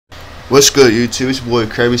What's good, YouTube? It's your boy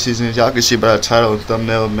Krabby Season. Y'all can see by the title and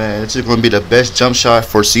thumbnail, man. This is going to be the best jump shot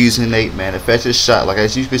for Season 8, man. The fastest shot, like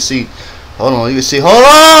as you can see. Hold on, you can see. Hold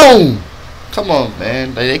on! Come on, man.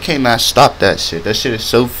 Like, they cannot stop that shit. That shit is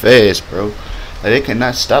so fast, bro. Like, they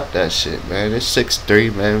cannot stop that shit, man. It's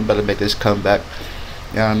 6-3, man. We better make this comeback.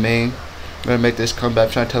 You know what I mean? We better make this comeback.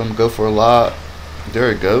 I'm trying to tell him to go for a lob. There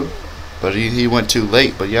we go. But he went too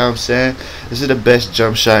late. But you know what I'm saying? This is the best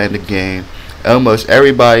jump shot in the game. Almost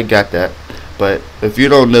everybody got that, but if you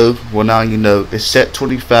don't know, well, now you know. It's set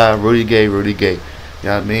 25, Rudy Gay. You know what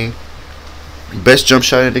I mean? Best jump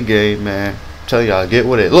shot in the game, man. I'm telling y'all, get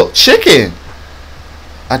with it. Look, chicken.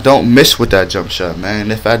 I don't miss with that jump shot, man.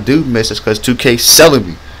 And if I do miss, it's because 2K's selling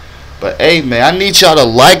me. But hey, man, I need y'all to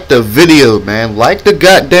like the video, man. Like the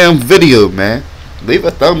goddamn video, man. Leave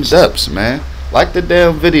a thumbs up, man. Like the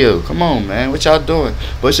damn video. Come on, man. What y'all doing?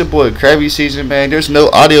 But it's your boy Krabby Season, man. There's no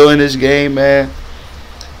audio in this game, man.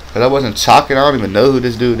 Cause I wasn't talking. I don't even know who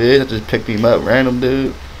this dude is. I just picked him up, random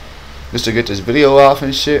dude, just to get this video off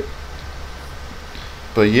and shit.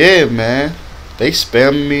 But yeah, man. They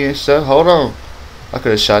spammed me and stuff. Hold on. I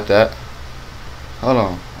could have shot that. Hold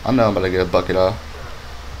on. I know I'm about to get a bucket off.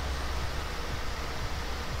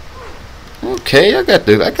 Okay, I got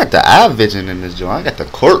the eye vision in this joint. I got the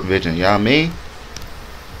court vision, you know what I mean?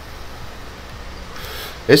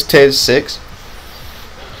 It's 10-6.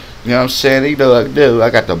 You know what I'm saying? You know what I do. I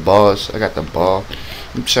got the balls. I got the ball.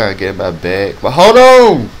 I'm trying to get in my bag. But hold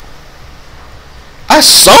on. I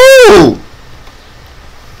sold.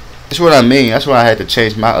 That's what I mean. That's why I had to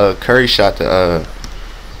change my Curry shot to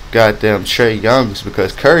goddamn Trey Young's,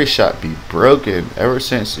 because Curry shot be broken ever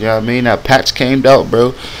since, you know what I mean, that patch came out,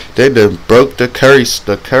 bro. They done broke the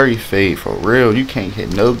Curry fade for real. You can't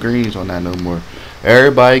hit no greens on that no more.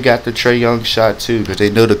 Everybody got the Trey Young shot too, because they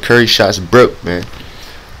know the Curry shot's broke, man.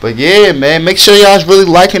 But yeah, man, make sure y'all's really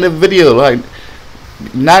liking the video. Like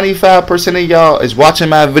 95% of y'all is watching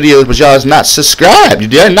my videos, but y'all is not subscribed. You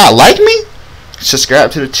did not like me?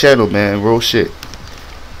 Subscribe to the channel, man. Real shit.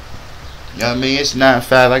 You know what I mean? It's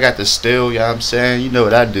 9-5. I got the steal, you know what I'm saying? You know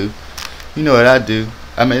what I do. You know what I do.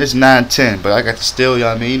 I mean, it's 9-10, but I got the steal, you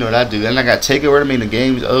know what I mean? You know what I do. And I got to take it where I mean the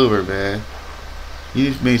game's over, man.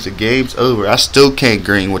 It means the game's over. I still can't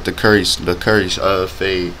green with the Curry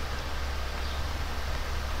fade.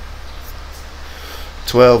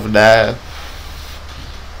 12-9. You know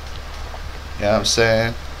what I'm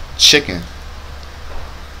saying? Chicken.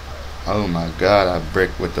 Oh my god, I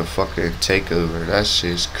brick with the fucking takeover. That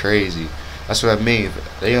shit's crazy. That's what I mean.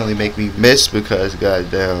 They only make me miss because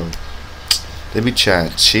goddamn they be trying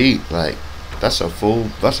to cheat. Like that's a full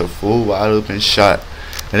wide open shot.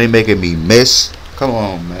 And they making me miss. Come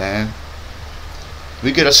on, man.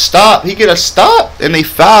 We get a stop. He get a stop and they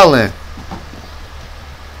fouling.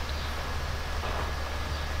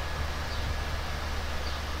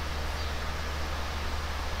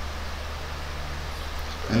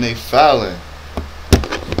 And they fouling.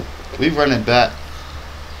 We running back.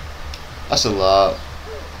 That's a lot.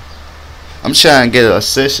 I'm trying to get an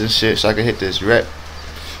assist and shit so I can hit this rep.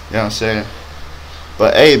 You know what I'm saying?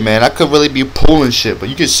 But hey, man, I could really be pulling shit. But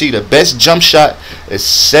you can see the best jump shot is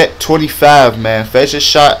set 25, man. Fastest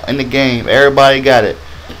shot in the game. Everybody got it.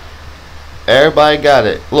 Everybody got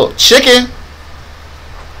it. Look, chicken.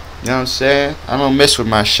 You know what I'm saying? I don't miss with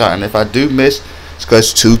my shot. And if I do miss, it's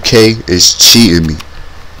because 2K is cheating me.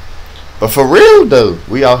 But for real though,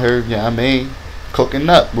 we out here, you know what I mean, cooking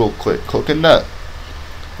up real quick, cooking up.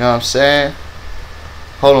 You know what I'm saying?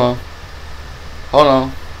 Hold on. Hold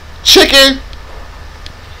on. Chicken!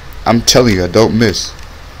 I'm telling you, I don't miss.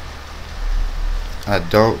 I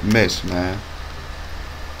don't miss, man.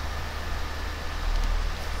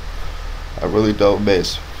 I really don't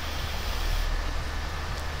miss.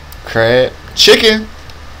 Crab. Chicken!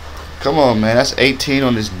 Come on, man. That's 18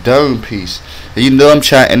 on this dome piece. And you know I'm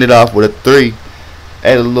trying to end it off with a 3.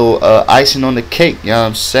 Add a little icing on the cake. You know what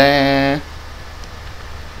I'm saying?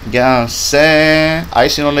 You know what I'm saying?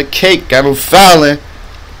 Icing on the cake. Got them fouling.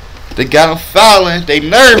 They got them fouling. They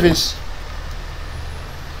nervous.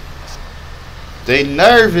 They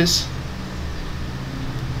nervous.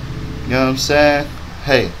 You know what I'm saying?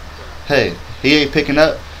 Hey. Hey. He ain't picking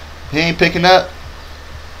up. He ain't picking up.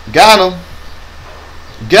 Got him.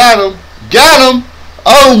 Got him. Got him.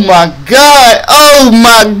 Oh my god. Oh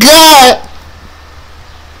my god.